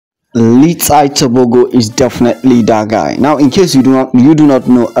Letsile Tebogo is definitely that guy. Now, in case you do not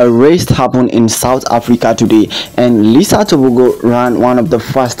know, a race happened in South Africa today, and Letsile Tebogo ran one of the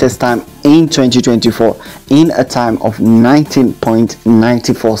fastest time in 2024 in a time of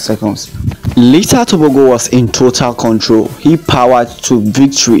 19.94 seconds. Letsile Tebogo was in total control. He powered to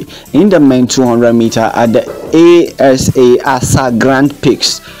victory in the men 200 meter at the ASA Grand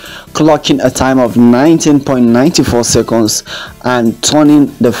Prix, clocking a time of 19.94 seconds and turning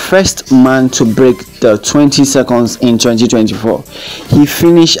the first man to break the 20 seconds in 2024. He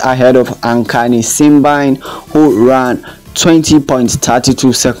finished ahead of Akani Simbine, who ran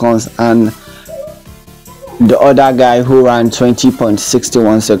 20.32 seconds, and the other guy who ran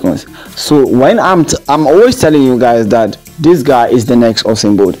 20.61 seconds. So when I'm always telling you guys that this guy is the next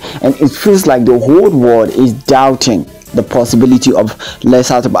Usain Bolt, and it feels like the whole world is doubting the possibility of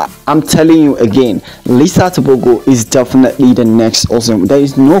Letsile Tebogo. I'm telling you again, Letsile Tebogo is definitely the next Usain. There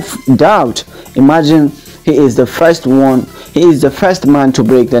is no doubt. Imagine he is the first man to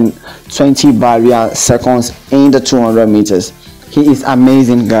break the 20 barrier seconds in the 200 meters. He is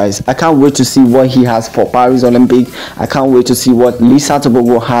amazing, guys. I can't wait to see what he has for Paris Olympic. I can't wait to see what Letsile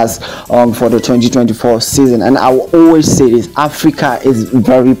Tebogo has for the 2024 season. And I will always say this: Africa is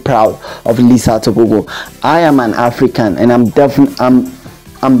very proud of Letsile Tebogo. I am an African, and I'm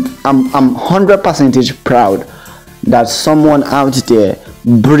 100% proud that someone out there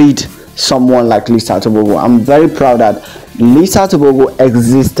breed someone like Letsile Tebogo. I'm very proud that Letsile Tebogo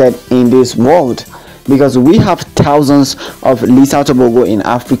existed in this world, because we have thousands of Letsile Tebogo in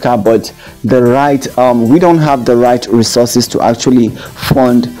Africa, but we don't have the right resources to actually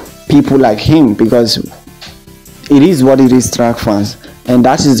fund people like him, because it is what it is, track fans, and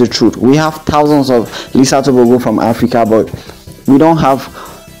that is the truth. We have thousands of Letsile Tebogo from Africa, but we don't have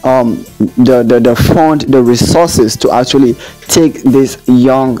the resources to actually take this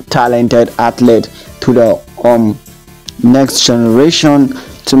young talented athlete to the next generation,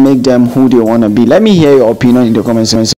 to make them who they want to be. Let me hear your opinion in the comments section.